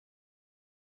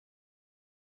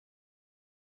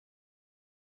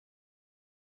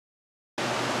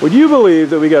Would you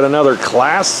believe that we got another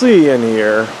Class C in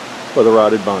here with a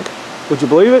rotted bunk? Would you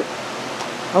believe it?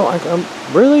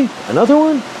 Oh, really? Another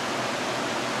one?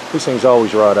 These things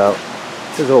always rot out.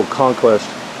 Here's an old Conquest.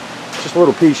 Just a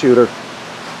little pea shooter.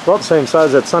 It's about the same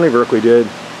size that Sunnybrook we did.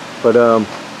 But I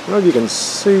don't know if you can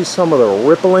see some of the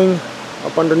rippling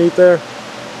up underneath there.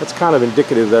 That's kind of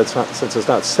indicative that since it's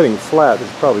not sitting flat,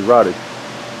 it's probably rotted.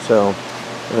 So,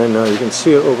 and then you can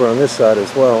see it over on this side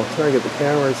as well. Try to get the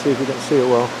camera and see if you can see it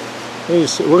well.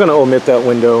 We're going to omit that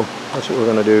window. That's what we're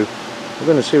going to do. We're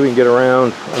going to see if we can get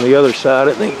around on the other side.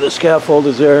 I think the scaffold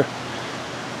is there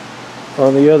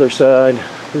on the other side.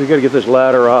 We got to get this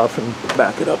ladder off and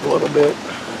back it up a little bit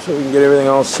so we can get everything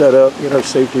all set up, get our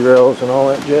safety rails and all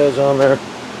that jazz on there.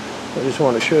 I just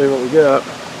want to show you what we got.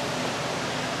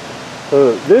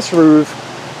 So this roof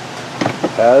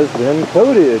has been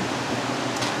coated.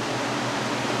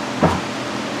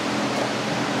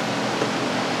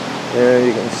 And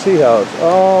you can see how it's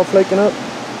all flaking up.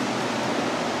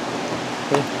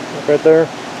 See, look right there.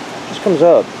 It just comes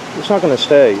up. It's not going to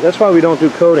stay. That's why we don't do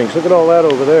coatings. Look at all that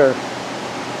over there.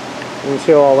 You can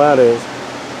see how all that is.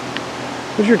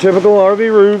 Here's your typical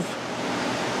RV roof.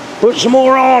 Put some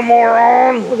more on, more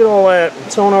on. Look at all that.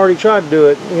 Someone already tried to do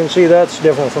it. You can see that's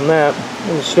different from that.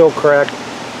 And it's still cracked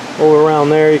over around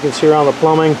there. You can see around the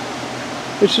plumbing.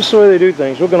 It's just the way they do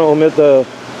things. We're going to omit the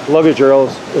luggage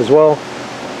rails as well.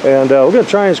 And we're going to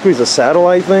try and squeeze a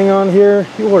satellite thing on here.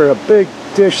 You ordered a big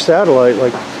dish satellite.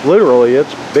 Like, literally,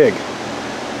 it's big.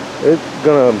 It's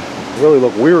going to really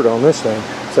look weird on this thing.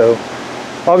 So,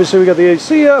 obviously, we got the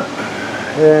AC up.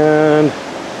 And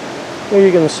here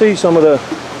you can see some of the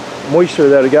moisture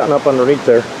that had gotten up underneath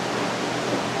there.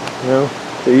 You know,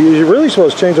 you're really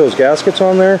supposed to change those gaskets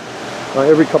on there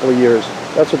every couple of years.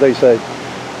 That's what they say.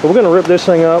 But we're going to rip this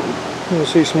thing up. You can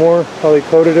see some more how they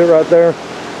coated it right there.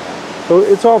 So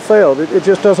it's all failed. It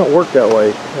just doesn't work that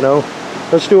way. You know,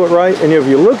 let's do it right. And if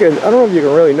you look at, I don't know if you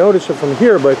can really notice it from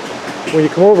here, but when you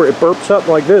come over, it burps up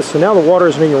like this. So now the water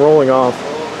isn't even rolling off.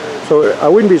 So I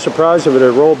wouldn't be surprised if it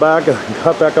had rolled back and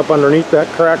got back up underneath that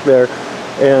crack there.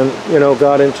 And, you know,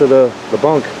 got into the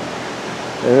bunk.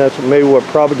 And that's maybe what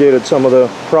propagated some of the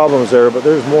problems there. But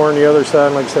there's more on the other side.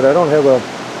 And like I said, I don't have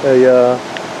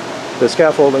the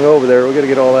scaffolding over there. We're going to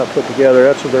get all that put together.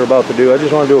 That's what they're about to do. I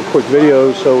just want to do a quick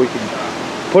video so we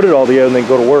can put it all together and then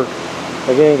go to work.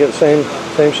 Again, get the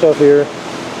same stuff here.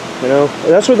 You know,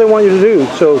 and that's what they want you to do.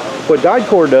 So what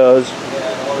Diecore does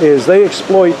is they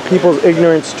exploit people's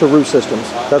ignorance to roof systems.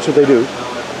 That's what they do.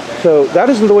 So that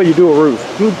isn't the way you do a roof.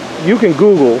 You can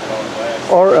Google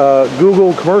or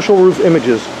Google commercial roof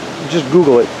images. Just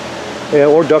Google it,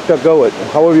 or DuckDuckGo it,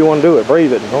 however you want to do it,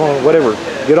 Brave it, whatever.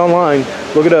 Get online,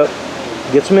 look it up,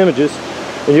 get some images,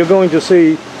 and you're going to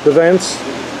see the vents.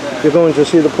 You're going to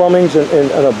see the plumbings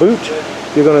and a boot.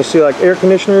 You're going to see like air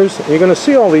conditioners. And you're going to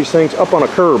see all these things up on a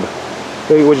curb,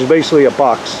 which is basically a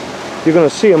box. You're going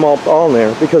to see them all in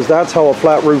there because that's how a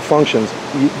flat roof functions.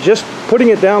 Just putting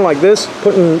it down like this,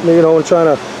 and trying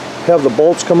to have the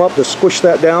bolts come up to squish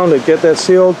that down to get that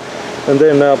sealed, and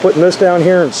then putting this down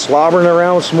here and slobbering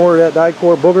around with some more of that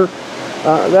Diecore booger,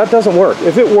 that doesn't work.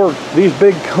 If it worked, these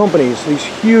big companies, these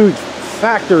huge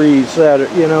factories that,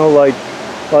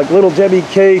 like Little Debbie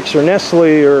Cakes or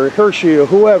Nestle or Hershey or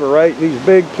whoever, right? These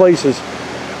big places,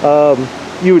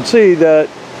 you would see that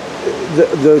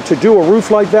to do a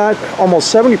roof like that,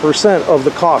 almost 70% of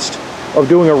the cost of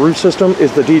doing a roof system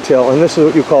is the detail, and this is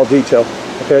what you call detail,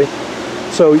 okay?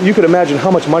 So you could imagine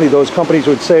how much money those companies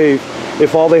would save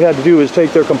if all they had to do is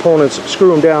take their components,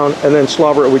 screw them down, and then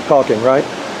slobber it with caulking, right?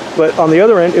 But on the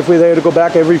other end, if they had to go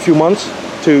back every few months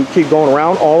to keep going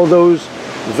around all of those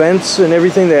vents and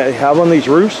everything they have on these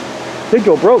roofs, they'd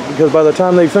go broke, because by the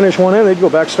time they finish one end, they'd go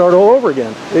back, start all over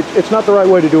again. It's not the right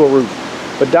way to do a roof.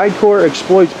 But Diecore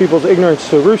exploits people's ignorance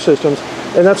to roof systems,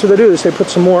 and that's what they do, is they put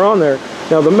some more on there.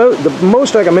 Now, the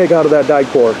most I can make out of that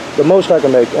Diecore, the most I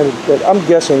can make, and I'm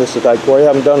guessing this is Diecore, I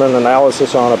haven't done an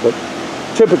analysis on it, but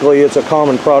typically it's a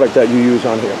common product that you use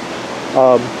on here.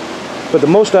 But the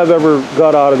most I've ever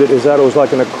got out of it is that it was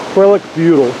like an acrylic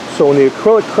butyl. So when the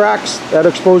acrylic cracks, that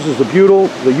exposes the butyl,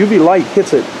 the UV light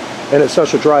hits it, and it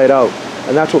starts to dry it out.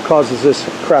 And that's what causes this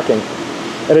cracking.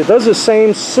 And it does the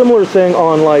same similar thing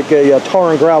on like a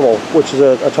tar and gravel, which is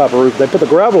a type of roof. They put the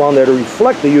gravel on there to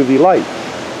reflect the UV light.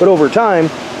 But over time,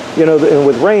 and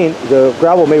with rain, the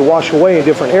gravel may wash away in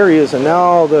different areas, and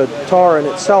now the tar in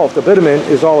itself, the bitumen,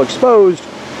 is all exposed,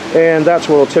 and that's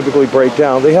where it'll typically break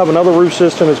down. They have another roof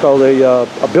system, it's called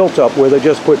a built-up, where they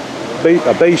just put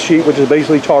a base sheet, which is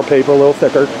basically tar paper, a little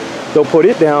thicker. They'll put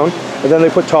it down, and then they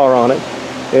put tar on it,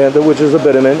 which is the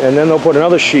bitumen, and then they'll put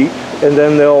another sheet, and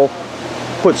then they'll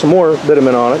put some more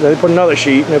bitumen on it, then they put another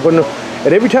sheet, and they put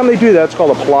and every time they do that, it's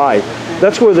called a ply.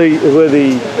 That's where the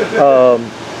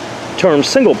term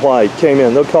single ply came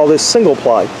in. They'll call this single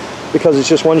ply because it's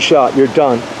just one shot, you're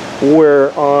done. Where,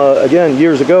 again,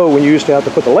 years ago, when you used to have to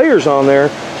put the layers on there,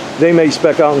 they may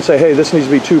spec out and say, hey, this needs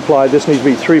to be 2-ply, this needs to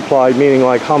be 3-ply, meaning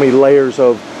like how many layers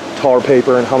of tar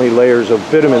paper and how many layers of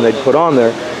bitumen they'd put on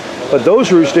there. But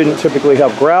those roofs didn't typically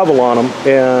have gravel on them,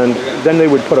 and then they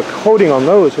would put a coating on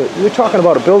those. You're talking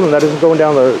about a building that isn't going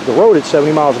down the road at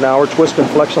 70 miles an hour, twisting,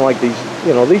 flexing like these,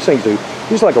 you know, these things do.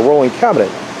 These are like a rolling cabinet.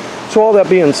 So all that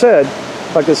being said,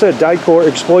 like I said, Dicor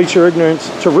exploits your ignorance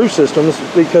to roof systems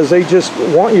because they just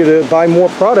want you to buy more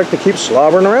product to keep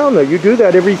slobbering around there. You do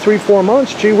that every 3-4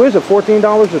 months. Gee whiz, at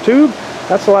 $14 a tube?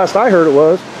 That's the last I heard it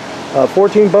was.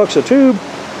 14 bucks a tube.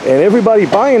 And everybody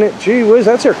buying it, gee whiz,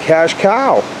 that's their cash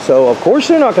cow. So of course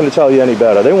they're not going to tell you any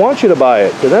better. They want you to buy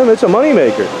it. To them, it's a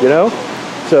moneymaker, you know.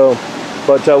 So,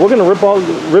 but we're going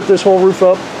to rip this whole roof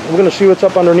up. We're going to see what's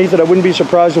up underneath it. I wouldn't be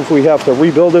surprised if we have to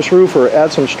rebuild this roof or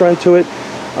add some strength to it.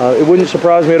 It wouldn't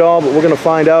surprise me at all, but we're going to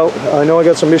find out. I know I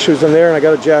got some issues in there, and I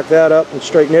got to jack that up and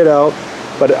straighten it out.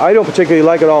 But I don't particularly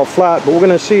like it all flat. But we're going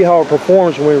to see how it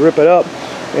performs when we rip it up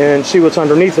and see what's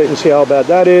underneath it and see how bad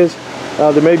that is.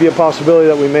 There may be a possibility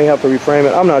that we may have to reframe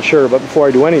it. I'm not sure, but before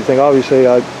I do anything, obviously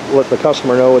I let the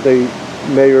customer know what they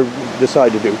may or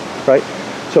decide to do, right?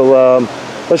 So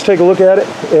let's take a look at it,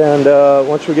 and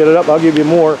once we get it up, I'll give you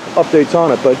more updates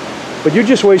on it. But you're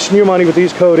just wasting your money with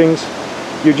these coatings.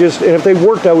 And if they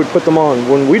worked, I would put them on.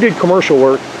 When we did commercial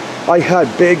work, I had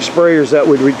big sprayers that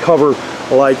would recover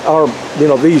like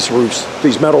these roofs,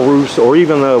 these metal roofs, or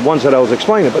even the ones that I was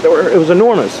explaining, but it was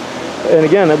enormous. And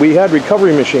again, we had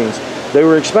recovery machines. They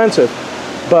were expensive,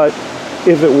 but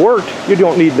if it worked, you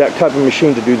don't need that type of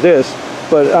machine to do this.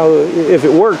 But if it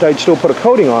worked, I'd still put a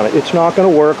coating on it. It's not going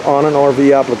to work on an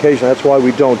RV application. That's why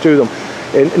we don't do them.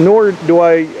 And nor do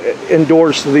I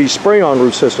endorse these spray-on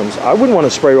roof systems. I wouldn't want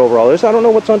to spray over all this. I don't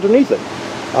know what's underneath it.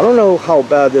 I don't know how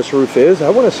bad this roof is. I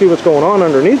want to see what's going on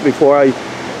underneath before I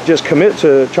just commit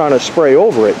to trying to spray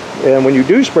over it. And when you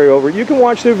do spray over it, you can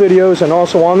watch their videos, and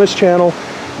also on this channel,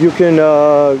 you can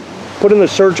put in the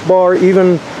search bar,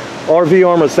 even RV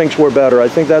Armor thinks we're better. I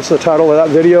think that's the title of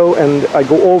that video, and I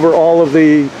go over all of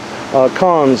the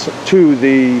cons to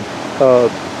the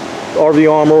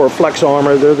RV Armor or Flex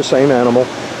Armor. They're the same animal.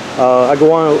 I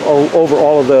go on over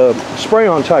all of the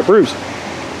spray-on type roofs.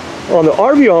 On the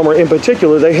RV Armor in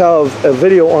particular, they have a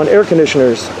video on air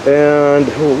conditioners, and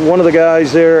one of the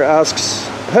guys there asks,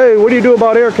 hey, what do you do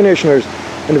about air conditioners?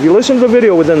 And if you listen to the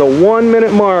video, within the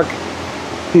 1-minute mark,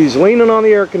 he's leaning on the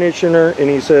air conditioner, and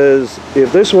he says,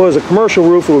 if this was a commercial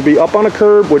roof, it would be up on a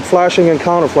curb with flashing and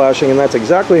counter flashing, and that's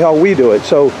exactly how we do it.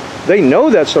 So they know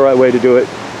that's the right way to do it.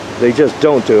 They just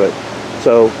don't do it.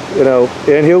 So, you know,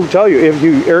 and he'll tell you, if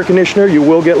you air conditioner, you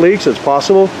will get leaks. It's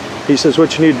possible. He says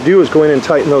what you need to do is go in and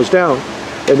tighten those down.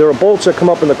 And there are bolts that come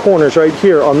up in the corners right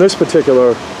here on this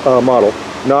particular model.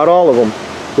 Not all of them.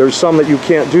 There's some that you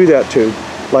can't do that to.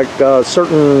 Like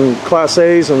certain Class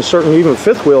A's and certain even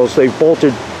fifth wheels, they've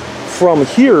bolted from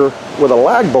here with a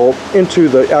lag bolt into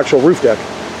the actual roof deck.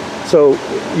 So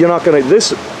you're not going to,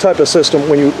 this type of system,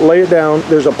 when you lay it down,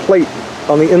 there's a plate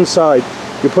on the inside.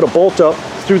 You put a bolt up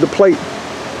through the plate.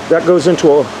 That goes into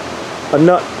a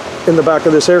nut in the back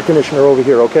of this air conditioner over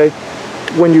here, okay?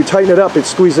 When you tighten it up, it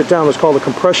squeezes it down. It's called a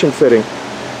compression fitting.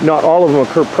 Not all of them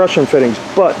are compression fittings,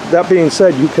 but that being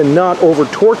said, you cannot over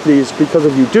torque these, because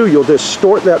if you do, you'll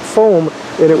distort that foam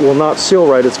and it will not seal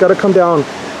right. It's got to come down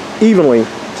evenly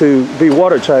to be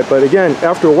watertight. But again,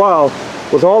 after a while,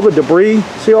 with all the debris,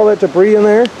 see all that debris in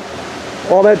there?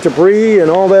 All that debris and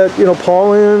all that, you know,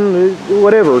 pollen,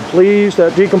 whatever, leaves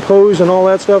that decompose and all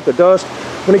that stuff, the dust,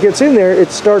 when it gets in there, it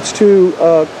starts to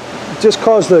just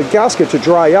cause the gasket to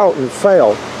dry out and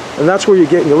fail. And that's where you're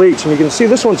getting your leaks. And you can see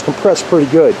this one's compressed pretty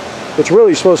good. It's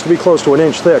really supposed to be close to 1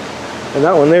 inch thick. And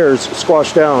that one there is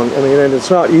squashed down. I mean, and it's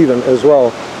not even as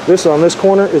well. This on this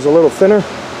corner is a little thinner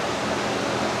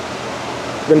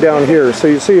than down here. So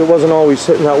you see it wasn't always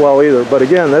sitting that well either. But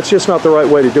again, that's just not the right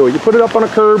way to do it. You put it up on a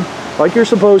curb like you're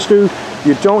supposed to.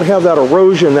 You don't have that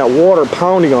erosion, that water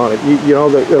pounding on it. You know,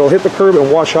 it'll hit the curb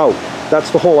and wash out.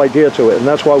 That's the whole idea to it. And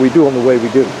that's why we do them the way we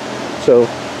do. So,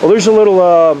 well, there's a little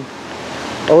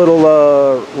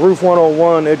Roof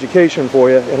 101 education for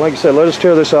you. And like I said, let us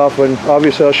tear this off, and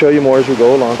obviously I'll show you more as we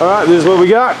go along. All right, this is what we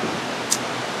got.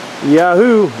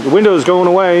 Yahoo! The window's going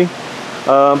away.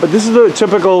 But this is the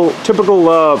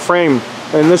typical frame,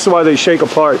 and this is why they shake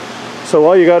apart. So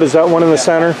all you got is that one in the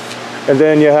center, and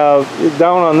then you have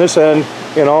down on this end,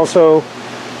 and also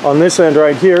on this end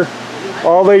right here.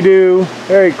 All they do,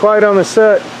 hey, quiet on the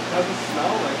set. Doesn't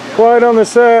smell Quiet on the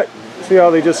set. See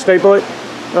how they just staple it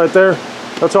right there?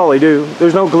 That's all they do.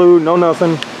 There's no glue, no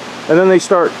nothing. And then they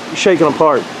start shaking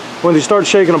apart. When they start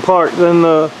shaking apart,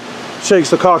 then shakes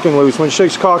the caulking loose. When it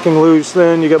shakes caulking loose,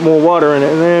 then you get more water in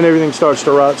it, and then everything starts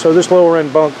to rot. So this lower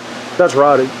end bunk, that's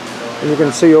rotted. And you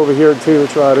can see over here too,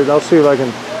 it's rotted. I'll see if I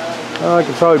can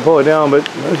probably pull it down, but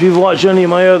if you've watched any of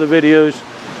my other videos,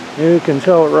 you can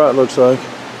tell what rot looks like.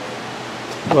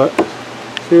 But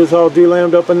see, it's all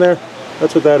delammed up in there?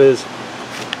 That's what that is.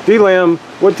 Delam,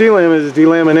 what delam is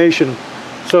delamination.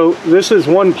 So this is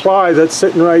one ply that's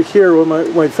sitting right here with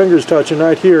my fingers touching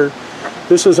right here.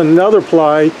 This is another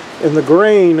ply, and the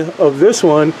grain of this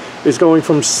one is going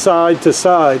from side to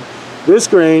side. This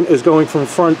grain is going from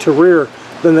front to rear.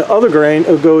 Then the other grain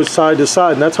goes side to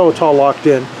side, and that's how it's all locked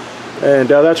in. And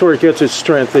that's where it gets its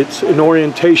strength. It's an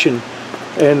orientation,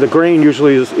 and the grain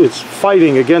usually it's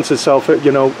fighting against itself.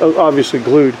 You know, obviously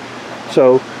glued.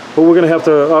 So, but we're going to have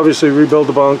to obviously rebuild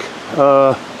the bunk.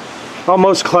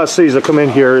 Most Class C's that come in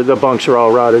here, the bunks are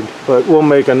all rotted, but we'll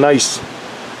make a nice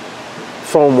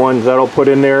foam one that I'll put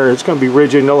in there. It's going to be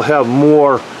rigid, and it'll have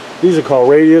more. These are called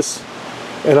radius,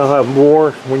 and I'll have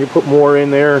more when you put more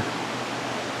in there.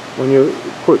 When you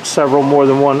put several more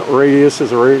than one radius,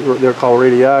 they're called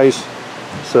radii.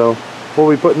 So we'll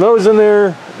be putting those in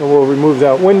there, and we'll remove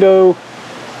that window,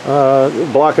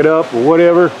 block it up or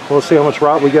whatever. We'll see how much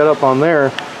rot we got up on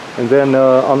there. And then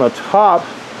on the top,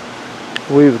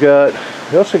 we also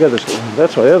got this.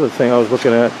 That's the other thing I was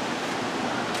looking at.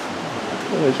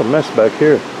 There's a mess back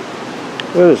here.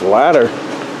 Look at this ladder.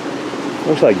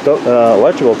 Looks like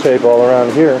electrical tape all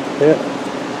around here. Yeah.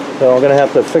 So I'm gonna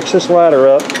have to fix this ladder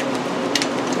up.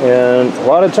 And a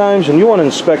lot of times, and you want to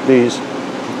inspect these,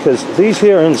 because these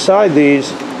here inside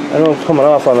these, I know I'm coming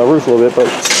off on the roof a little bit,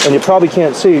 and you probably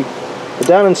can't see, but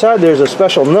down inside there's a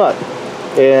special nut.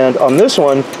 And on this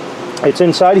one, it's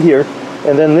inside here,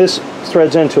 and then this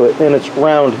threads into it, and it's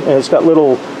round, and it's got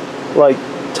little like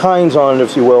tines on it,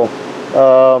 if you will.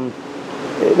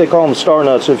 They call them star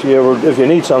nuts. If you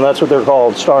need some, that's what they're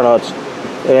called, star nuts.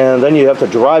 And then you have to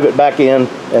drive it back in,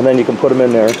 and then you can put them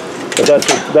in there. But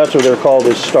that's what they're called,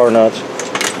 is star nuts.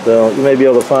 So you may be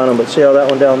able to find them, but see how that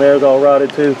one down there is all rotted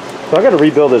too. So I got to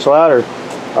rebuild this ladder.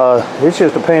 It's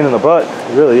just a pain in the butt.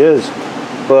 It really is.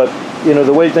 But you know,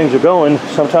 the way things are going,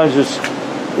 sometimes it's,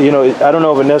 you know, I don't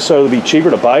know if it necessarily be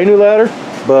cheaper to buy a new ladder,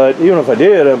 but even if I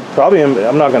did,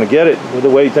 I'm not going to get it with the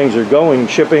way things are going,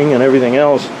 shipping and everything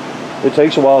else. It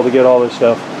takes a while to get all this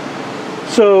stuff.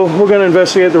 So we're going to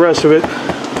investigate the rest of it.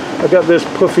 I got this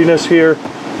puffiness here.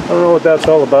 I don't know what that's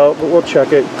all about, but we'll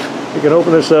check it. You can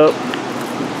open this up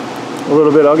a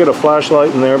little bit. I'll get a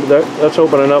flashlight in there, but that's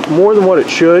opening up more than what it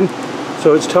should.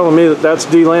 So it's telling me that that's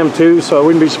delammed too, so I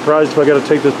wouldn't be surprised if I got to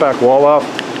take this back wall off.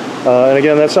 And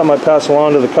again, that's something I pass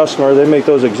along to the customer. They make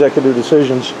those executive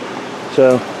decisions.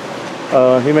 So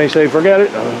he may say forget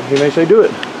it, he may say do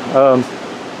it.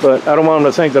 But I don't want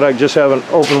him to think that I just have an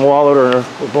open wallet or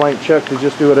a blank check to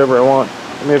just do whatever I want.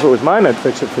 I mean, if it was mine, I'd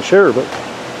fix it for sure, but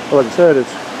like I said,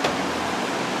 it's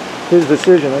his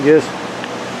decision, I guess.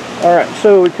 Alright,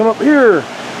 so we come up here.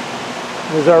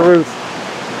 There's our roof.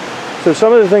 So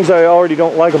some of the things I already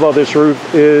don't like about this roof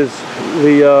is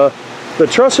the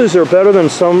trusses are better than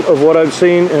some of what I've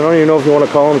seen, and I don't even know if you want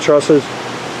to call them trusses,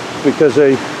 because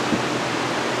they're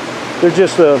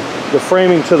just the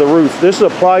framing to the roof. This is a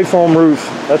ply foam roof.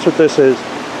 That's what this is.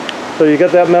 So you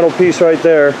got that metal piece right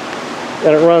there,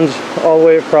 and it runs all the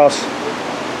way across.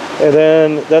 And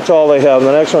then that's all they have.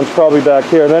 The next one's probably back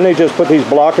here. And then they just put these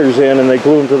blockers in and they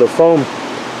glue them to the foam.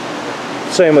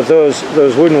 Same with those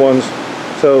wooden ones.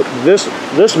 So this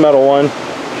metal one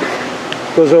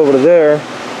goes over to there,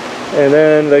 and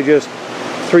then they just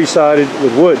three-sided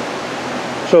with wood.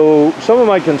 So some of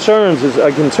my concerns is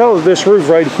I can tell that this roof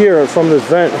right here from this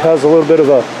vent has a little bit of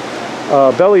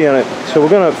a belly in it. So we're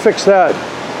going to fix that.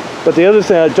 But the other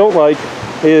thing I don't like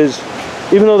is,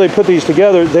 even though they put these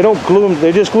together, they don't glue them.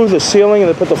 They just glue the ceiling,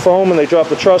 and they put the foam, and they drop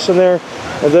the truss in there,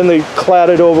 and then they clad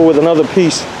it over with another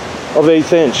piece of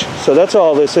 1/8 inch. So that's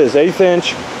all this is, 1/8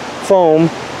 inch foam.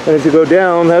 And if you go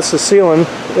down, that's the ceiling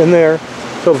in there.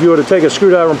 So if you were to take a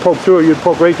screwdriver and poke through it, you'd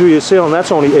poke right through your ceiling.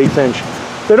 That's only 1/8 inch.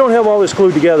 They don't have all this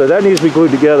glued together. That needs to be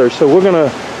glued together. So we're going to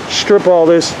strip all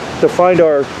this to find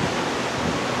our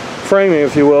framing,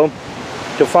 if you will.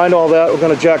 To find all that, we're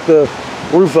going to jack the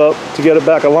roof up to get it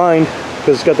back aligned,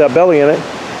 because it's got that belly in it.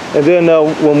 And then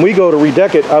when we go to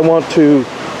redeck it, I want to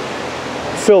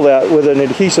fill that with an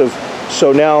adhesive.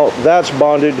 So now that's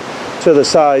bonded to the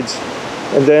sides.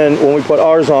 And then when we put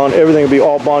ours on, everything will be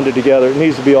all bonded together. It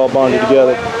needs to be all bonded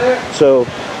together. So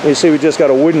You see we just got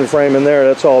a wooden frame in there.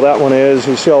 That's all that one is.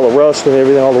 You see all the rust and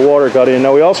everything, all the water got in.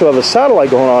 Now we also have a satellite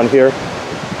going on here,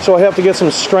 so I have to get some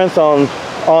strength on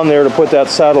there to put that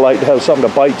satellite to have something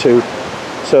to bite to.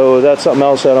 So that's something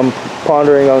else that I'm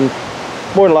pondering on.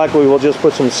 More than likely we'll just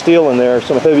put some steel in there,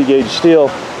 some heavy gauge steel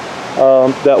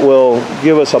that will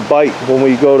give us a bite when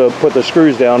we go to put the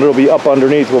screws down. It'll be up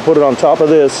underneath. We'll put it on top of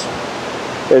this,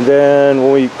 and then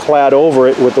when we clad over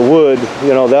it with the wood,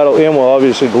 you know, we'll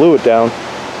obviously glue it down,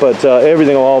 but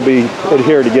everything will all be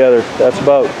adhered together. That's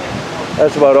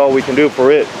about all we can do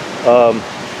for it.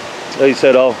 Like I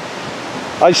said,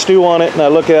 I stew on it and I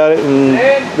look at it, and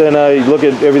then I look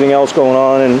at everything else going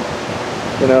on, and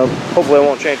you know, hopefully I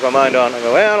won't change my mind on it. I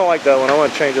go, hey, I don't like that one, I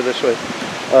want to change it this way.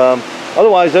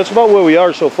 Otherwise, that's about where we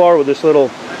are so far with this little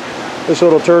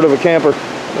turd of a camper,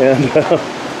 and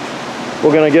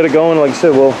we're gonna get it going. Like I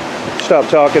said, we'll stop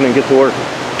talking and get to work.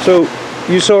 So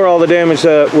you saw all the damage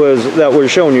that we're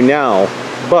showing you now,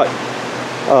 but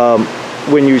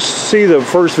when you see the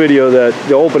first video,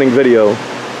 the opening video,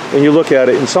 and you look at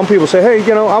it, and some people say, hey,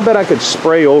 you know, I'll bet I could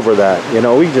spray over that. You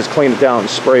know, we can just clean it down and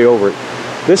spray over it.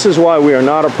 This is why we are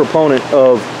not a proponent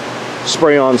of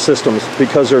spray-on systems,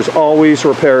 because there's always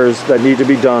repairs that need to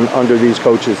be done under these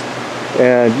coaches.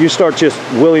 And you start just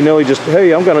willy-nilly, just,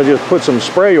 hey, I'm gonna just put some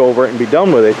spray over it and be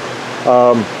done with it.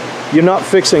 You're not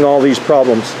fixing all these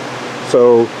problems.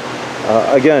 So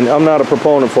again, I'm not a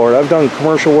proponent for it. I've done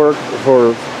commercial work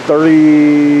for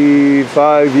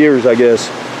 35 years, I guess,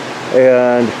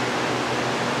 and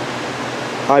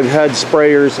I've had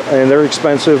sprayers, and they're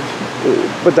expensive,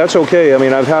 but that's okay. I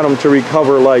mean, I've had them to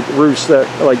recover like roofs,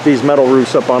 like these metal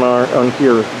roofs up on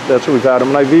here. That's what we've had them.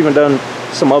 And I've even done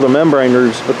some other membrane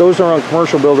roofs, but those are on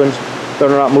commercial buildings that are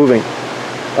not moving.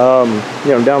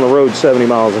 You know, down the road 70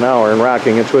 miles an hour and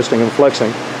racking and twisting and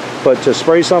flexing. But to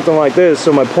spray something like this,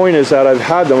 so my point is that I've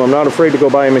had them. I'm not afraid to go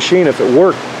buy a machine if it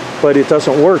worked, but it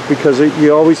doesn't work because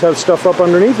you always have stuff up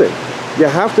underneath it. You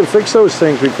have to fix those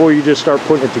things before you just start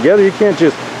putting it together. You can't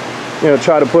just, you know,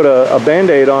 try to put a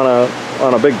Band-Aid on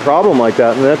a big problem like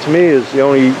that. And that to me is the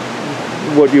only,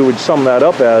 what you would sum that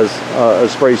up as, a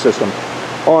spray system.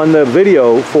 On the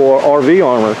video for RV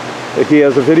Armor, he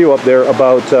has a video up there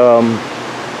about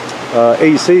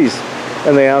ACs,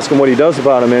 and they ask him what he does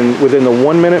about them, and within the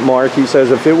 1 minute mark he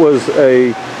says if it was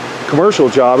a commercial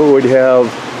job it would have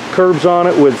curbs on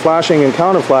it with flashing and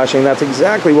counter flashing. That's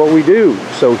exactly what we do.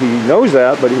 So he knows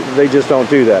that, but they just don't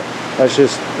do that. That's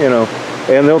just, you know,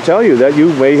 and they'll tell you that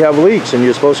you may have leaks and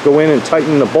you're supposed to go in and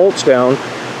tighten the bolts down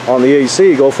on the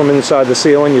AC, go from inside the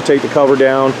ceiling, you take the cover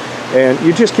down, and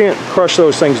you just can't crush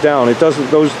those things down. It doesn't,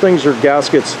 those things are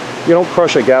gaskets. You don't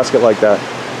crush a gasket like that.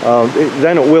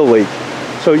 Then it will leak.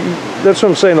 So that's what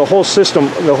I'm saying. The whole system,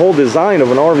 the whole design of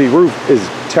an RV roof is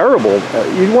terrible.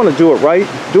 You want to do it right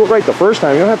the first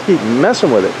time. You don't have to keep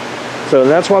messing with it. So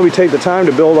that's why we take the time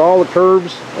to build all the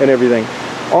curbs and everything.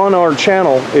 On our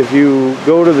channel, if you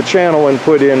go to the channel and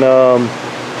put in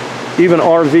even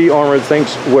RV Armor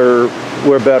thinks we're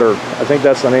better. I think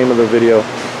that's the name of the video.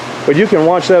 But you can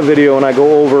watch that video and I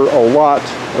go over a lot,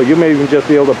 or you may even just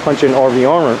be able to punch in RV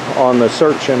Armor on the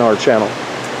search in our channel.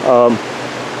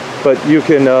 But you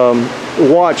can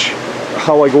watch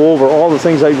how I go over all the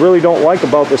things I really don't like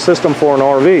about the system for an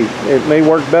RV. It may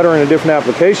work better in a different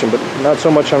application, but not so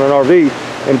much on an RV.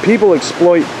 And people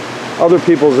exploit other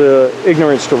people's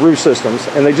ignorance to roof systems,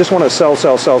 and they just want to sell.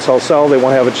 They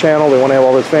want to have a channel, they want to have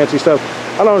all this fancy stuff.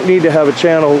 I don't need to have a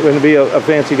channel and be a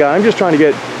fancy guy. I'm just trying to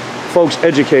get folks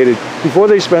educated before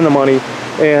they spend the money,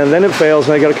 and then it fails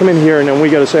and they got to come in here and then we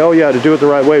got to say, oh yeah, to do it the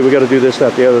right way we got to do this,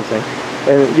 that, the other thing.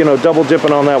 And you know, double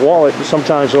dipping on that wallet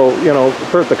sometimes will, you know,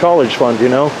 hurt the college fund, you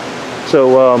know.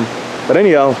 So but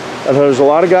anyhow, there's a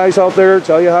lot of guys out there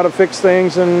tell you how to fix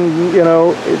things, and you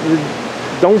know,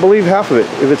 don't believe half of it.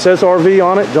 If it says RV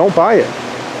on it, don't buy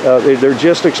it. They're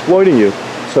just exploiting you.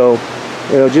 So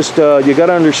you know, just you got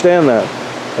to understand that.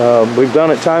 We've done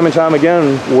it time and time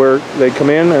again where they come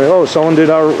in and, oh, someone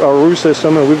did our roof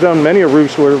system, and we've done many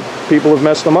roofs where people have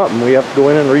messed them up and we have to go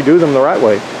in and redo them the right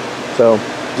way. So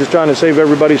just trying to save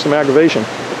everybody some aggravation.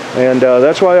 And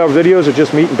that's why our videos are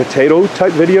just meat and potato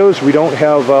type videos. We don't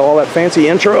have all that fancy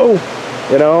intro.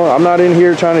 You know, I'm not in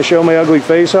here trying to show my ugly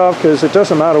face off, because it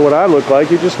doesn't matter what I look like.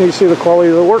 You just need to see the quality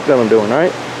of the work that I'm doing,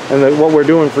 right? And what we're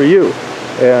doing for you.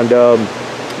 And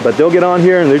but they'll get on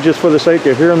here and they're just for the sake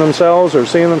of hearing themselves or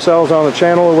seeing themselves on the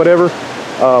channel or whatever.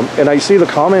 And I see the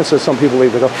comments that some people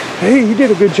leave. They go, hey, you did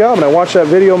a good job. And I watch that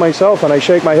video myself and I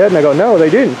shake my head and I go, no,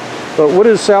 they didn't. But what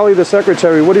does Sally, the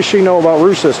secretary, what does she know about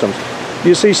roof systems?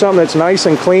 You see something that's nice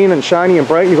and clean and shiny and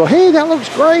bright, and you go, hey, that looks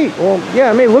great. Well,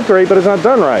 yeah, it may look great, but it's not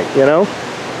done right, you know?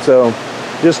 So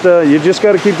Just you just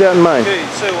got to keep that in mind. Okay,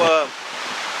 so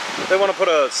they want to put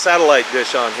a satellite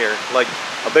dish on here, like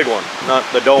a big one, not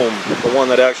the dome, the one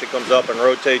that actually comes up and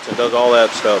rotates and does all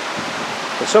that stuff.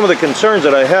 And some of the concerns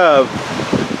that I have,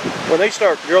 when they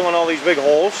start drilling all these big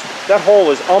holes, that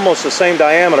hole is almost the same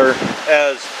diameter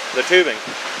as the tubing.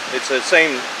 It's the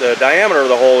same, the diameter of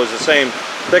the hole is the same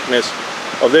thickness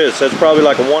of this. That's probably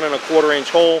like a 1 1/4 inch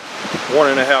hole, 1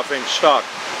 1/2 inch stock.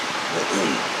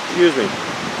 Excuse me.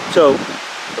 So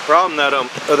the problem that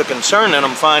or the concern that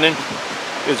I'm finding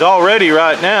is already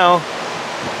right now,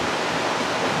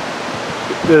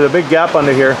 there's a big gap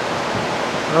under here.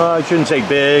 I shouldn't say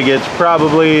big, it's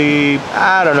probably,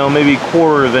 I don't know, maybe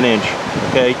 1/4 of an inch,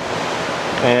 okay?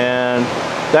 And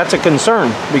that's a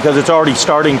concern because it's already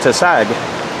starting to sag.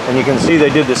 And you can see they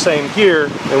did the same here,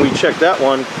 and we checked that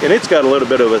one, and it's got a little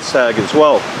bit of a sag as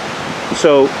well.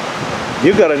 So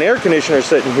you've got an air conditioner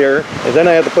sitting here, and then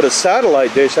I have to put a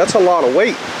satellite dish. That's a lot of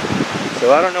weight.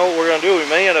 So I don't know what we're gonna do. We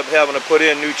may end up having to put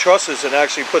in new trusses and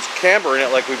actually put camber in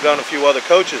it like we've done a few other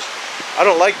coaches. I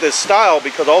don't like this style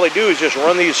because all they do is just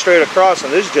run these straight across,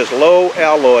 and this is just low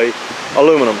alloy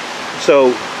aluminum.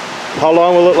 So how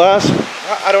long will it last?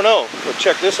 I don't know. But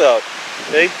check this out.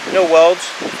 Okay, no welds.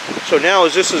 So now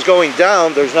as this is going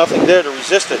down, there's nothing there to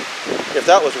resist it. If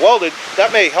that was welded,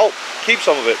 that may help keep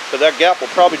some of it, but that gap will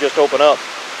probably just open up.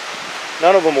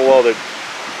 None of them are welded.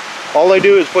 All they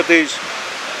do is put these,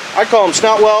 I call them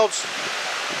snout welds.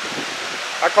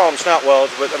 I call them snout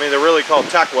welds, but I mean they're really called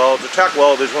tack welds. A tack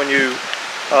weld is when you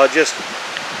just,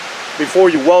 before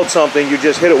you weld something, you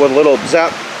just hit it with a little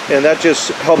zap, and that just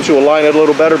helps you align it a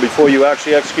little better before you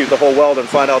actually execute the whole weld and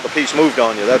find out the piece moved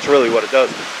on you. That's really what it does.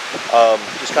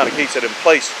 Just kind of keeps it in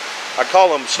place. I call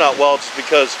them snout welds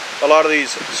because a lot of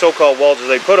these so-called welds that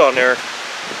they put on there,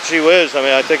 gee whiz, I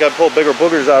mean, I think I pull bigger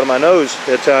boogers out of my nose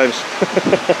at times.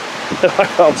 I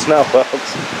call them snout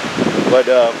welds. But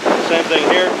same thing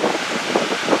here.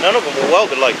 None of them are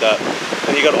welded like that.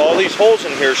 And you got all these holes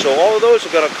in here, so all of those are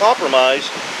going to compromise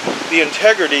the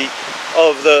integrity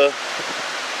of the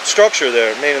structure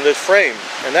there, meaning this frame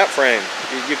and that frame.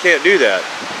 You can't do that,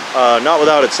 not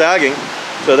without it sagging.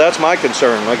 So that's my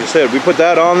concern. Like I said, we put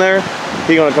that on there.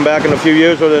 He's going to come back in a few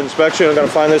years with an inspection. I'm going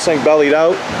to find this thing bellied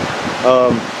out.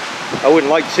 I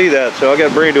wouldn't like to see that, so I got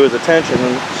to bring it to his attention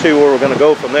and see where we're going to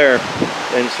go from there,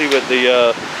 and see what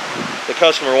the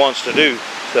customer wants to do.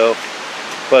 So,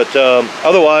 but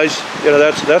otherwise, you know,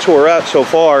 that's where we're at so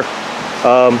far.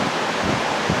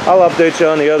 I'll update you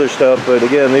on the other stuff, but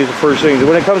again, these are the first things.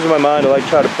 When it comes to my mind, I like to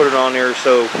try to put it on there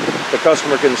so the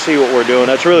customer can see what we're doing.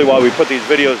 That's really why we put these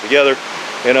videos together.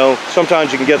 You know,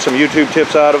 sometimes you can get some YouTube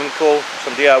tips out of them, cool,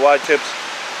 some DIY tips,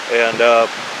 and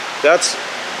that's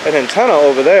an antenna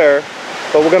over there,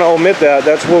 but we're going to omit that.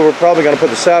 That's where we're probably going to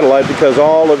put the satellite, because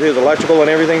all of his electrical and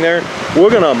everything there, we're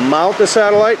going to mount the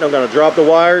satellite, and I'm going to drop the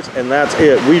wires, and that's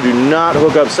it. We do not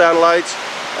hook up satellites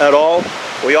at all.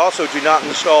 We also do not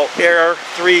install Air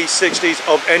 360s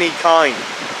of any kind.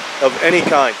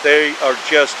 They are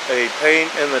just a pain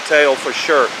in the tail for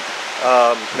sure.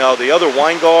 Now the other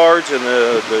wine guards and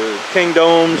the King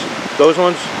Domes, those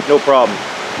ones, no problem.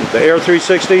 The Air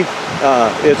 360,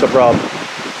 it's a problem.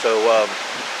 So,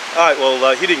 all right,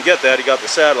 well, he didn't get that. He got the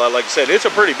satellite. Like I said, it's a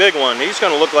pretty big one. He's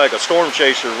going to look like a storm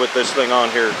chaser with this thing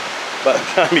on here by the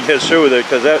time he gets through with it,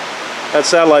 because that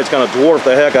satellite's going to dwarf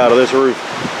the heck out of this roof.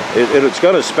 It's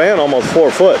going to span almost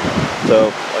 4 foot, so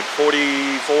like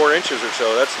 44 inches or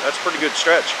so. That's a pretty good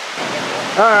stretch.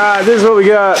 All right, this is what we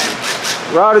got.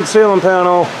 Rotted ceiling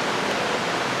panel.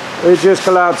 It just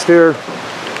collapsed here,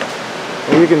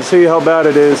 and you can see how bad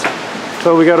it is.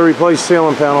 So we got to replace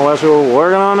ceiling panel. That's what we're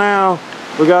working on now.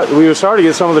 We were starting to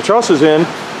get some of the trusses in,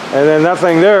 and then that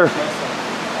thing there,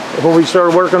 when we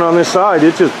started working on this side,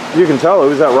 it just, you can tell it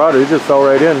was that rotted. It just fell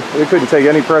right in. It couldn't take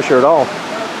any pressure at all.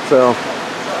 So,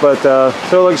 but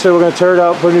so like I said, we're going to tear it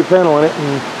out, put a new panel in it,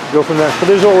 and go from there. But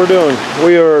this is what we're doing.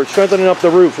 We are strengthening up the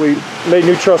roof. We made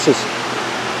new trusses,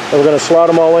 and we're going to slot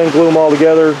them all in, glue them all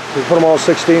together. We put them all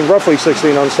 16, roughly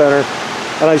 16 on center.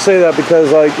 And I say that because,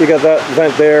 like, you got that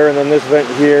vent there, and then this vent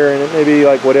here, and it may be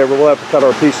like whatever. We'll have to cut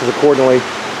our pieces accordingly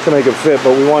to make it fit,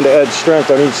 but we wanted to add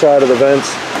strength on each side of the vents.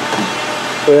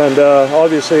 And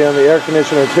obviously on the air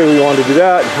conditioner too, we wanted to do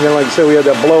that. And then, like I said, we had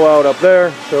that blowout up there,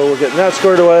 so we're getting that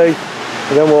squared away.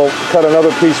 And then we'll cut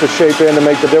another piece of shape in to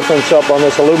make the difference up on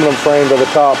this aluminum frame to the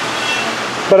top.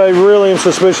 But I really am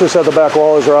suspicious that the back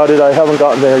wall is rotted. I haven't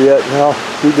gotten there yet. I'll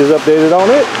keep you updated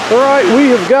on it. All right, we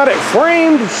have got it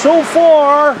framed so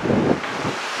far.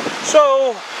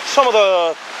 So some of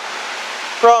the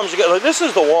problems you get, like this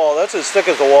is the wall. That's as thick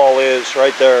as the wall is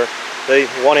right there. The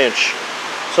 1 inch.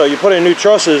 So you put in new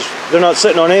trusses, they're not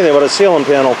sitting on anything but a ceiling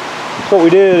panel. So what we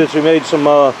did is we made some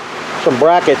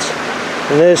brackets.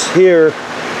 And this here,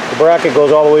 the bracket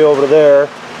goes all the way over to there,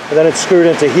 and then it's screwed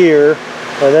into here,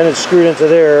 and then it's screwed into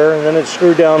there, and then it's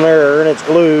screwed down there, and it's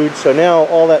glued. So now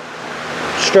all that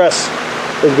stress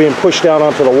is being pushed down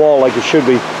onto the wall like it should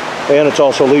be, and it's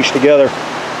also leashed together.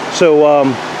 So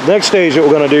next stage that we're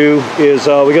going to do is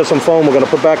we got some foam we're going to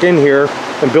put back in here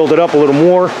and build it up a little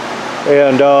more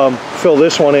and fill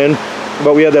this one in.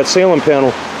 But we had that ceiling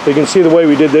panel. You can see the way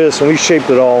we did this, and we shaped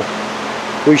it all.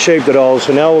 We shaped it all.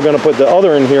 So now we're going to put the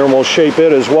other in here and we'll shape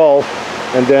it as well.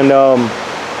 And then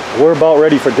we're about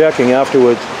ready for decking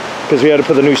afterwards because we had to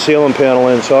put the new ceiling panel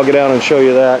in. So I'll get down and show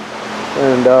you that.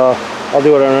 And I'll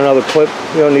do it on another clip.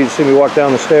 You don't need to see me walk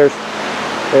down the stairs.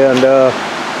 And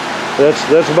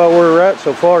that's about where we're at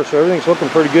so far. So everything's looking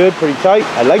pretty good, pretty tight.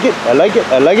 I like it, I like it,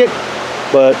 I like it.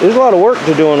 But there's a lot of work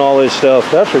to doing all this stuff.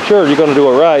 That's for sure. You're going to do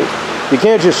it right. You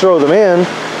can't just throw them in.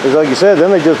 Because like you said,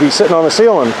 then they just be sitting on the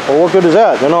ceiling. Well, what good is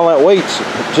that? Then all that weight's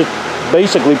just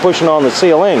basically pushing on the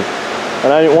ceiling.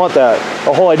 And I didn't want that.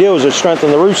 The whole idea was to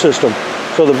strengthen the roof system.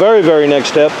 So the very, very next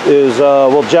step is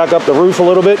we'll jack up the roof a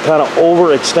little bit, kind of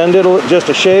overextend it just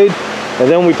a shade. And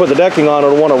then we put the decking on.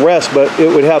 It'll want to rest, but it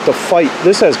would have to fight.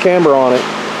 This has camber on it.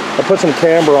 I put some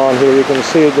camber on here. You can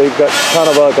see they've got kind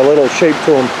of like a little shape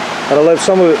to them. And I left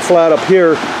some of it flat up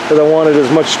here because I wanted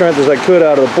as much strength as I could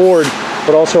out of the board.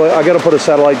 But also I got to put a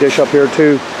satellite dish up here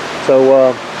too.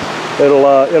 So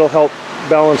it'll help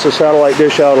balance the satellite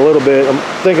dish out a little bit. I'm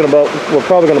thinking about, we're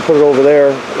probably going to put it over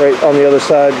there, right on the other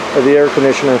side of the air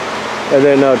conditioner. And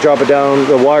then drop it down,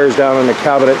 the wires down in the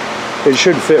cabinet. It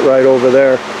should fit right over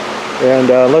there.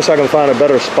 And unless I can find a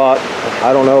better spot,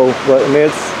 I don't know. But I mean,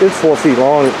 it's 4 feet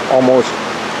long almost.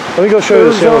 Let me go show you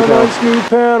the ceiling panel. Nice new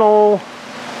panel.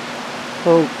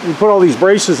 Well, we put all these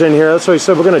braces in here. That's why I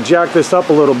said we're going to jack this up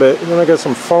a little bit. And then I got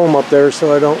some foam up there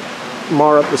so I don't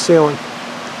mar up the ceiling.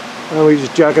 And we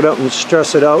just jack it up and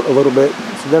stress it out a little bit.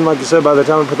 So then, like I said, by the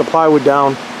time we put the plywood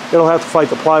down, it'll have to fight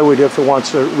the plywood if it wants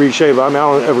to reshape. I mean, I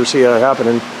don't ever see it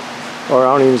happening, or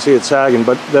I don't even see it sagging.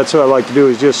 But that's what I like to do,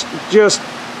 is just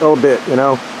a little bit, you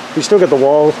know. We still got the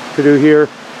wall to do here.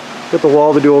 Got the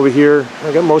wall to do over here.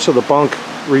 I got most of the bunk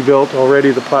rebuilt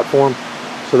already, the platform.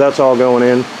 So that's all going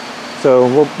in. So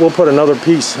we'll put another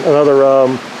piece,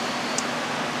 another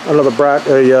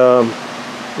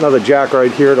jack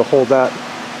right here to hold that.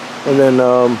 And then,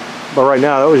 but right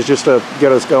now that was just to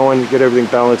get us going, get everything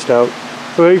balanced out.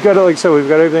 So we've got, like I said, we've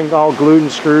got everything all glued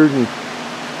and screwed and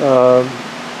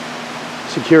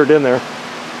secured in there.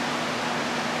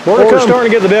 We're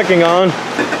starting to get the decking on.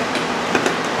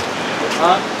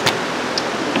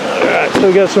 Alright, so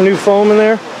we got some new foam in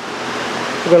there.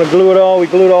 We're going to glue it all. We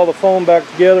glued all the foam back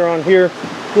together on here.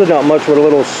 There's not much with a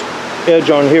little edge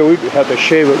on here. We'd have to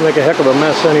shave it, make a heck of a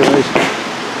mess anyways.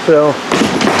 So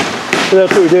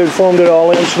that's what we did, foamed it all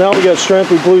in. So now we got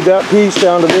strength. We glued that piece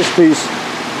down to this piece,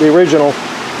 the original.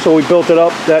 So we built it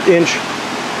up that inch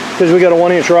because we got a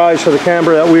 1-inch rise for the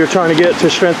camber that we were trying to get to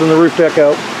strengthen the roof deck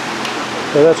out.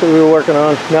 So that's what we were working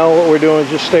on. Now what we're doing is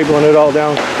just stapling it all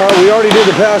down. All right, we already did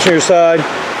the passenger side.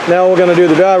 Now we're going to do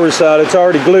the driver's side. It's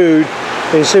already glued.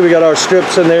 And you see we got our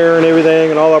strips in there and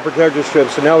everything and all our protector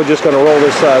strips. So now we're just going to roll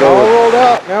this side over. All rolled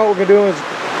out. Now what we're going to do is,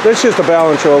 this is just a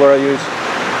balance roller I use.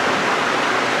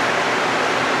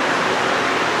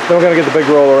 Then we're going to get the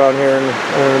big roller on here in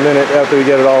a minute after we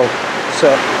get it all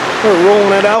set. We're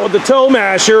rolling it out with the toe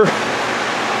masher.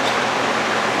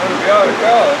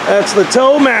 That's the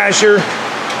toe masher.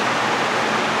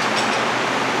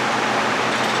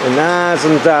 And nice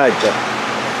and tight.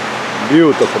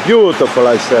 Beautiful, beautiful,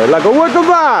 I said. Like a work of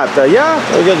art, yeah?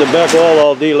 We got the back wall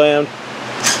all de-lammed.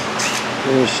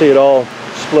 And you see it all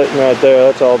splitting right there.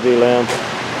 That's all de-lammed.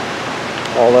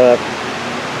 All that.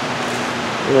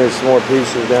 And there's some more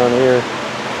pieces down here.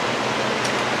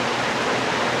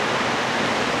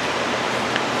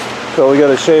 So we got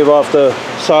to shave off the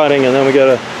siding and then we got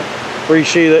to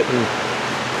resheath it and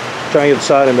try and get the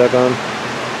siding back on.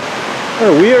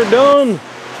 Right, we are done.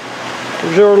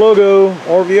 Here's our logo,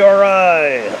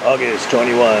 RVRI, August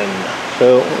 21.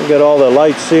 So we got all the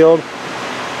lights sealed.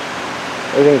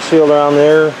 Everything's sealed around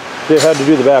there. They had to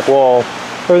do the back wall.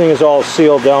 Everything is all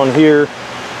sealed down here.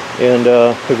 And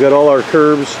we've got all our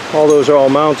curbs. All those are all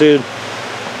mounted.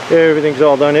 Everything's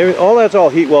all done. All that's all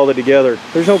heat welded together.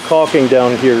 There's no caulking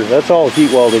down here. That's all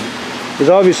heat welded. There's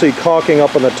obviously caulking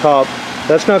up on the top.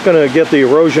 That's not going to get the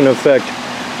erosion effect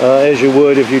as you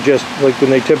would if you just, like when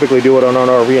they typically do it on an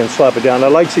RV and slap it down. I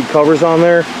like to see covers on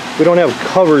there. We don't have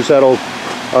covers that'll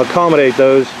accommodate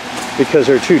those because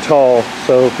they're too tall.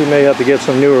 So we may have to get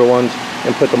some newer ones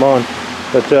and put them on.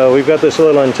 But we've got this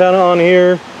little antenna on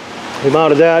here. We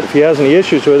mounted that. If he has any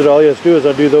issues with it, all he has to do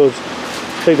is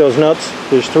take those nuts.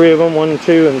 There's 3 of them, 1,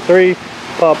 2, and 3.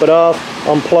 Pop it off,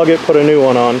 unplug it, put a new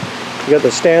one on. You got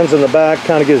the stands in the back,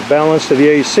 kind of gives balance to the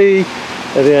AC.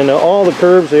 And then all the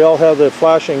curbs, they all have the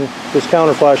flashing, this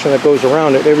counter flashing that goes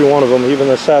around it, every one of them, even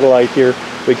the satellite here.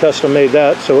 We custom made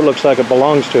that so it looks like it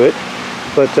belongs to it.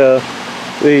 But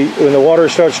when the water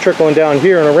starts trickling down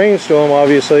here in a rainstorm,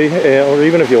 obviously, or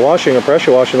even if you're washing or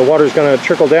pressure washing, the water's going to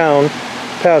trickle down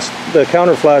past the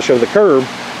counter flash of the curb,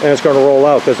 and it's going to roll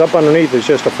out, because up underneath is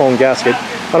just a foam gasket.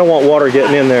 I don't want water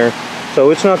getting in there. So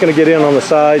it's not going to get in on the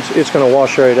sides, it's going to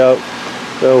wash right out.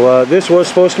 So this was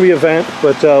supposed to be a vent,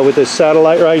 but with this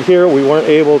satellite right here, we weren't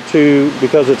able to,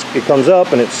 because it comes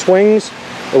up and it swings,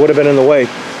 it would have been in the way.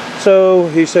 So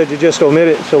he said to just omit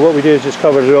it. So what we did is just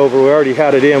covered it over. We already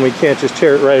had it in, we can't just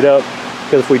tear it right out,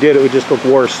 because if we did, it would just look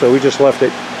worse. So we just left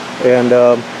it. And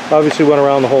obviously went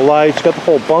around the whole lights, got the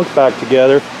whole bunk back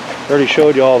together. Already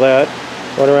showed you all that.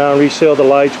 Went around, resealed the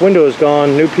lights. Window is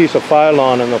gone, new piece of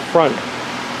Phylon in the front.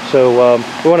 So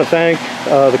we want to thank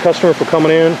the customer for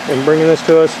coming in and bringing this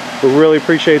to us. We really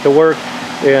appreciate the work,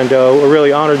 and we're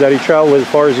really honored that he traveled as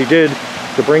far as he did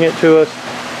to bring it to us.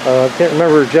 I can't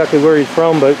remember exactly where he's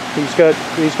from, but he's got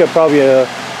probably a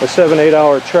 7-8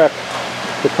 hour trek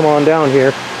to come on down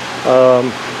here.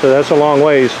 So that's a long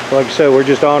ways. Like I said, we're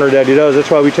just honored that he does.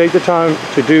 That's why we take the time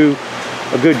to do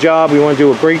a good job. We want to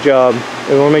do a great job,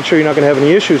 and we want to make sure you're not going to have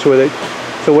any issues with it.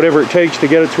 So whatever it takes to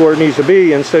get it to where it needs to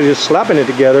be, instead of just slapping it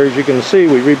together, as you can see,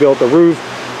 we rebuilt the roof,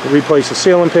 replaced the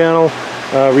ceiling panel,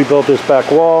 rebuilt this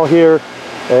back wall here,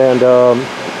 and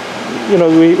you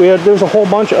know, there's a whole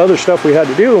bunch of other stuff we had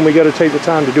to do, and we got to take the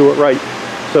time to do it right.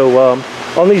 So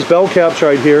on these bell caps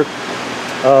right here,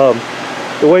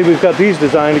 the way we've got these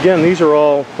designed, again, these are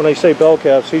all, when I say bell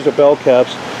caps, these are bell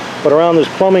caps, but around this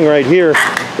plumbing right here,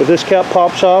 if this cap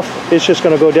pops off, it's just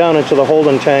going to go down into the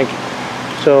holding tank.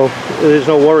 So there's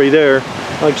no worry there.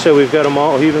 Like I said, we've got them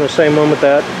all, even the same one with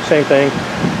that, same thing.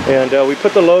 And we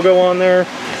put the logo on there,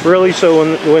 really, so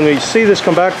when we see this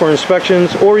come back for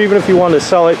inspections, or even if you want to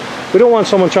sell it, we don't want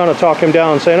someone trying to talk him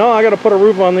down, saying, oh, I got to put a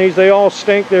roof on these, they all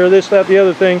stink, they're this, that, the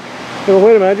other thing. You know,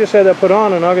 wait a minute, I just had that put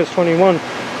on August 21.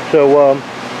 So,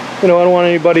 you know, I don't want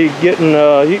anybody getting,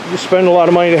 you spend a lot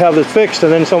of money to have this fixed,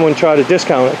 and then someone try to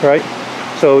discount it, right?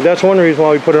 So that's one reason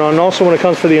why we put it on. And also when it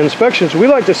comes for the inspections, we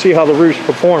like to see how the roofs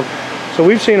perform. So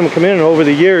we've seen them come in over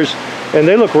the years, and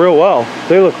they look real well.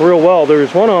 They look real well.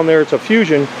 There's one on there, it's a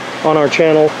Fusion on our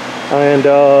channel, and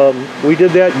we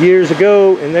did that years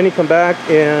ago, and then he come back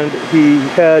and he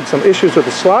had some issues with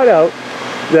the slide out,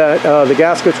 that the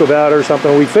gaskets were bad or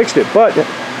something. We fixed it, but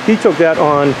he took that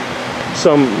on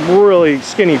some really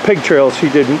skinny pig trails. He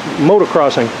did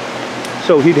motocrossing,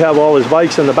 so he'd have all his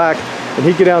bikes in the back, and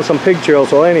he'd get down some pig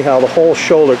trails. Well, anyhow, the whole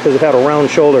shoulder, because it had a round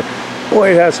shoulder,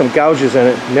 boy, it had some gouges in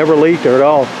it. Never leaked or at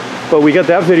all. But we got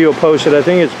that video posted. I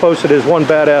think it's posted as One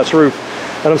Badass Roof.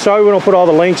 And I'm sorry we don't put all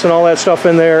the links and all that stuff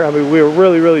in there. I mean, we were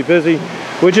really, really busy.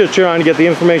 We're just trying to get the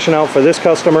information out for this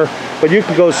customer. But you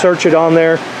can go search it on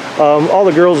there. All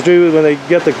the girls do when they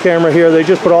get the camera here, they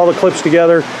just put all the clips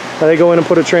together, and they go in and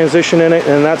put a transition in it,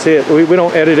 and that's it. We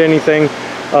don't edit anything.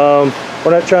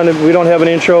 We're not trying to, we don't have an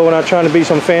intro. We're not trying to be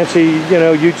some fancy, you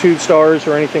know, YouTube stars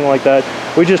or anything like that.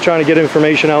 We're just trying to get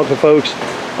information out to folks.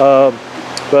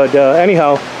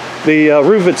 Anyhow, the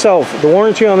roof itself, the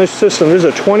warranty on this system, there's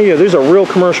a 20-year, there's a real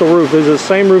commercial roof. There's the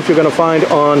same roof you're going to find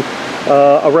on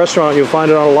a restaurant. You'll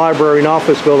find it on a library, an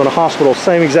office building, a hospital.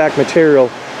 Same exact material,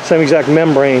 same exact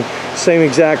membrane, same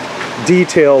exact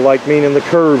detail, like meaning the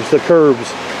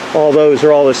curbs, all those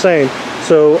are all the same.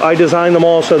 So I designed them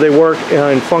all so they work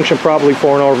and function properly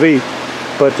for an RV.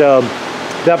 But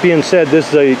that being said, this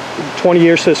is a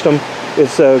 20-year system.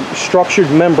 It's a structured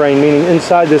membrane, meaning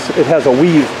inside this it has a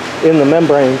weave in the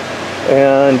membrane,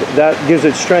 and that gives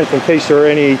it strength in case there are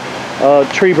any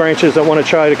tree branches that want to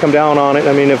try to come down on it.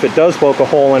 I mean, if it does poke a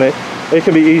hole in it, it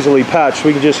can be easily patched.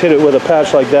 We can just hit it with a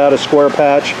patch like that, a square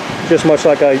patch, just much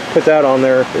like I put that on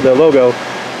there, the logo.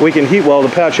 We can heat weld the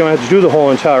patch. You don't have to do the whole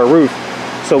entire roof.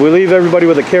 So we leave everybody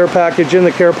with a care package. In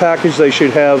the care package, they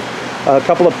should have a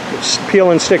couple of peel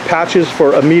and stick patches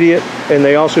for immediate, and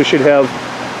they also should have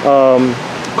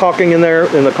caulking in there.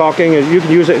 And the caulking, you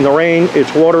can use it in the rain.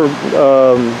 It's water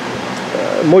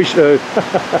moisture.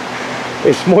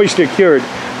 It's moisture cured.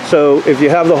 So if you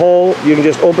have the hole, you can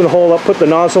just open the hole up, put the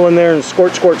nozzle in there, and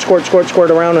squirt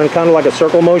around in kind of like a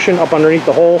circle motion up underneath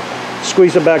the hole.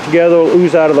 Squeeze it back together, it'll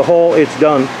ooze out of the hole. It's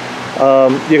done.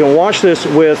 You can wash this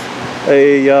with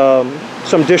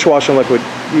some dishwashing liquid,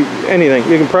 anything.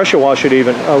 You can pressure wash it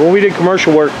even. When we did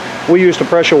commercial work, we used to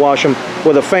pressure wash them,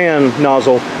 with a fan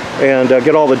nozzle and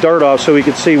get all the dirt off so we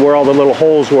could see where all the little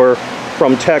holes were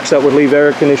from techs that would leave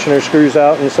air conditioner screws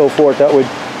out and so forth that would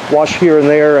wash here and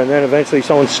there, and then eventually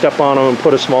someone step on them and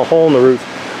put a small hole in the roof.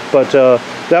 But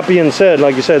that being said,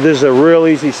 like you said, this is a real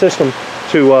easy system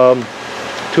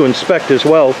to inspect as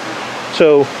well.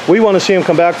 So we want to see them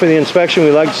come back for the inspection.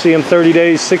 We like to see them 30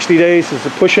 days, 60 days is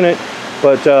pushing it.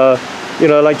 But you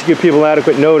know, I like to give people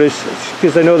adequate notice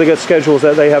because I know they got schedules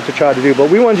that they have to try to do. But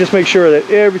we want to just make sure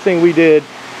that everything we did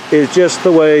is just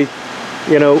the way,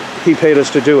 you know, he paid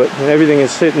us to do it. And everything is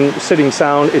sitting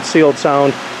sound, it's sealed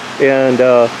sound. And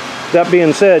that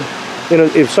being said, you know,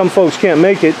 if some folks can't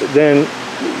make it, then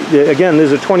again,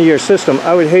 there's a 20-year system.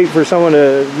 I would hate for someone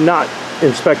to not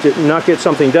inspect it, not get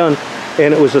something done,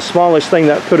 and it was the smallest thing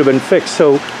that could have been fixed.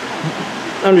 So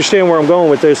understand where I'm going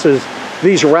with this is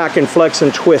these rack and flex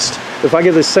and twist. If I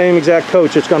get the same exact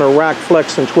coach, it's going to rack,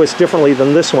 flex, and twist differently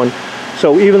than this one.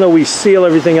 So even though we seal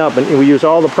everything up and we use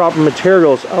all the proper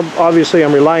materials, obviously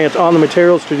I'm reliant on the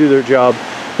materials to do their job,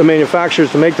 the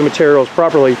manufacturers to make the materials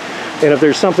properly. And if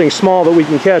there's something small that we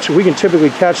can catch, we can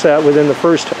typically catch that within the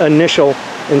first initial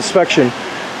inspection.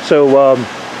 So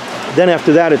then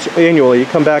after that, it's annually. You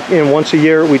come back in once a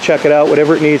year, we check it out,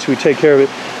 whatever it needs, we take care of it.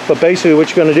 But basically what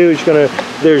you're going to do is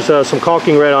there's some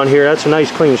caulking red on here. That's a nice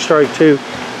clean stripe too.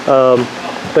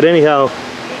 But anyhow,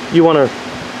 you want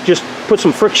to just put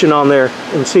some friction on there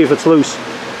and see if it's loose.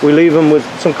 We leave them with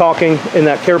some caulking in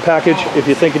that care package. If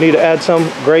you think you need to add some,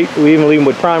 great. We even leave them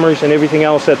with primers and everything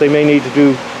else that they may need to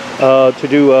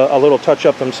do a little touch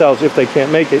up themselves if they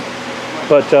can't make it.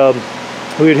 But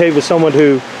we would hate with someone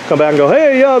who come back and go,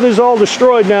 hey, yeah, this is all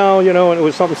destroyed now, you know, and it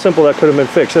was something simple that could have been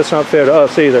fixed. That's not fair to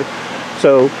us either.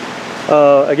 So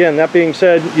again, that being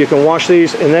said, you can wash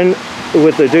these and then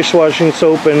with the dishwashing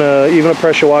soap and even a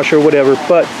pressure washer or whatever,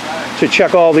 but to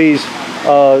check all these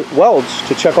welds,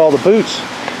 to check all the boots,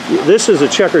 this is a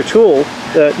checker tool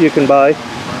that you can buy,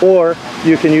 or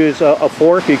you can use a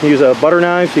fork, you can use a butter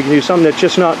knife, you can use something that's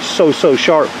just not so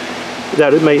sharp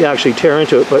that it may actually tear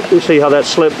into it. But you see how that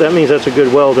slipped? That means that's a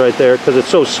good weld right there because it's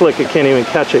so slick it can't even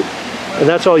catch it. And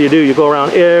that's all you do. You go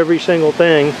around every single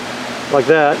thing like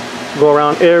that, go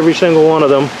around every single one of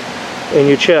them and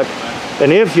you check.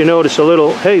 And if you notice a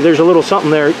little, hey, there's a little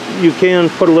something there, you can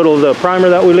put a little of the primer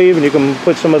that we leave and you can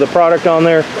put some of the product on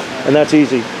there, and that's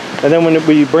easy. And then when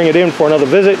we bring it in for another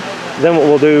visit, then what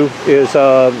we'll do is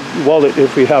weld it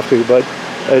if we have to. But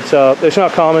it's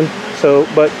not common. So,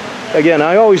 but again,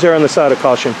 I always err on the side of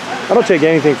caution. I don't take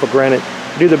anything for granted.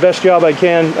 I do the best job I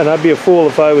can, and I'd be a fool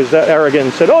if I was that arrogant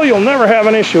and said, oh, you'll never have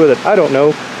an issue with it. I don't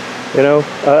know. You know,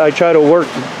 I try to work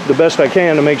the best I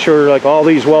can to make sure, like all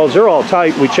these welds, they're all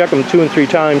tight. We check them 2 and 3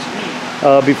 times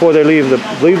before they leave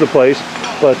the place.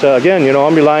 But again, you know,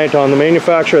 I'm reliant on the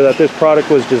manufacturer that this product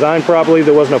was designed properly.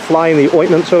 There wasn't a fly in the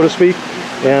ointment, so to speak,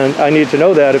 and I need to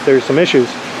know that if there's some issues.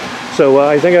 So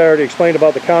I think I already explained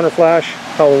about the counter flash,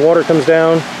 how when water comes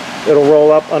down, it'll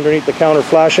roll up underneath the counter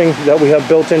flashing that we have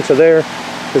built into there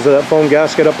because of that foam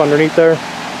gasket up underneath there.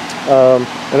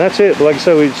 And that's it. Like I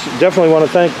said, we definitely want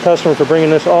to thank the customer for bringing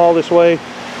this all this way.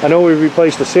 I know we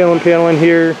replaced the ceiling panel in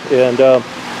here, and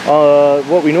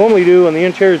what we normally do on the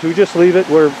interior is we just leave it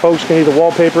where folks can either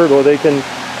wallpaper it or they can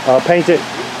paint it.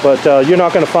 But you're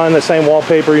not going to find the same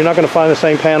wallpaper. You're not going to find the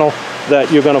same panel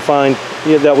that you're going to find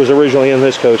that was originally in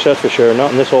this coach, that's for sure,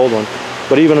 not in this old one.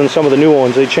 But even in some of the new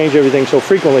ones, they change everything so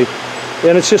frequently,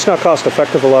 and it's just not cost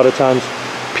effective a lot of times.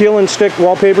 Peel and stick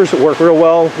wallpapers work real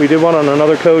well. We did one on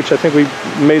another coach. I think we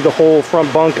made the whole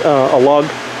front bunk a log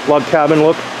cabin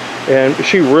look, and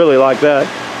she really liked that.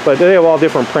 But they have all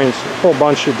different prints, a whole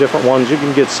bunch of different ones. You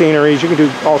can get sceneries, you can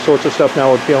do all sorts of stuff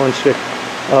now with peel and stick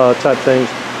type things.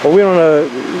 But we want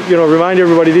to, you know, remind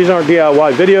everybody these aren't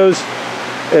DIY videos.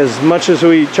 As much as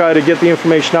we try to get the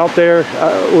information out there,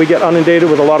 we get inundated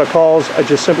with a lot of calls. I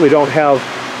just simply don't have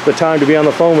the time to be on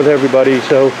the phone with everybody.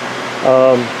 So,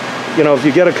 you know, if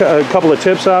you get a couple of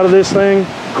tips out of this thing,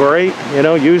 great, you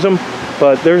know, use them.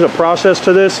 But there's a process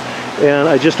to this, and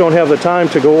I just don't have the time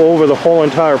to go over the whole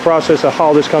entire process of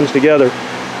how this comes together.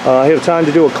 I have time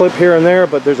to do a clip here and there,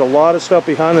 but there's a lot of stuff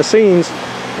behind the scenes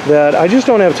that I just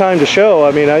don't have time to show.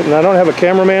 I mean, I don't have a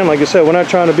cameraman. Like I said, we're not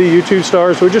trying to be YouTube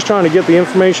stars. We're just trying to get the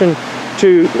information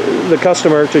to the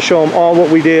customer to show them all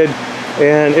what we did,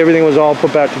 and everything was all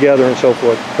put back together and so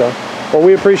forth. So, well,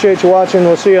 we appreciate you watching.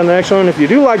 We'll see you on the next one. If you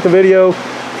do like the video,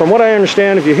 from what I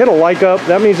understand, if you hit a like up,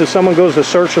 that means if someone goes to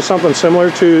search for something similar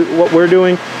to what we're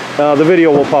doing, the video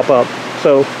will pop up.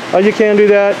 So you can do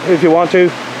that if you want to.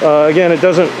 Again, it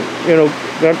doesn't, you know,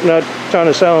 not trying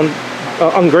to sound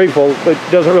ungrateful, but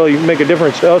it doesn't really make a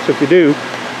difference to us if you do.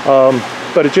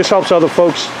 But it just helps other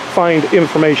folks find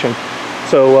information.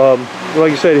 So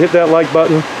like I said, hit that like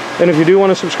button. And if you do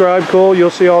want to subscribe, cool, you'll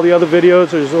see all the other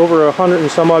videos. There's over 100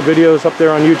 and some odd videos up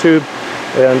there on YouTube.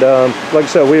 And like I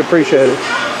said, we appreciate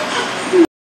it.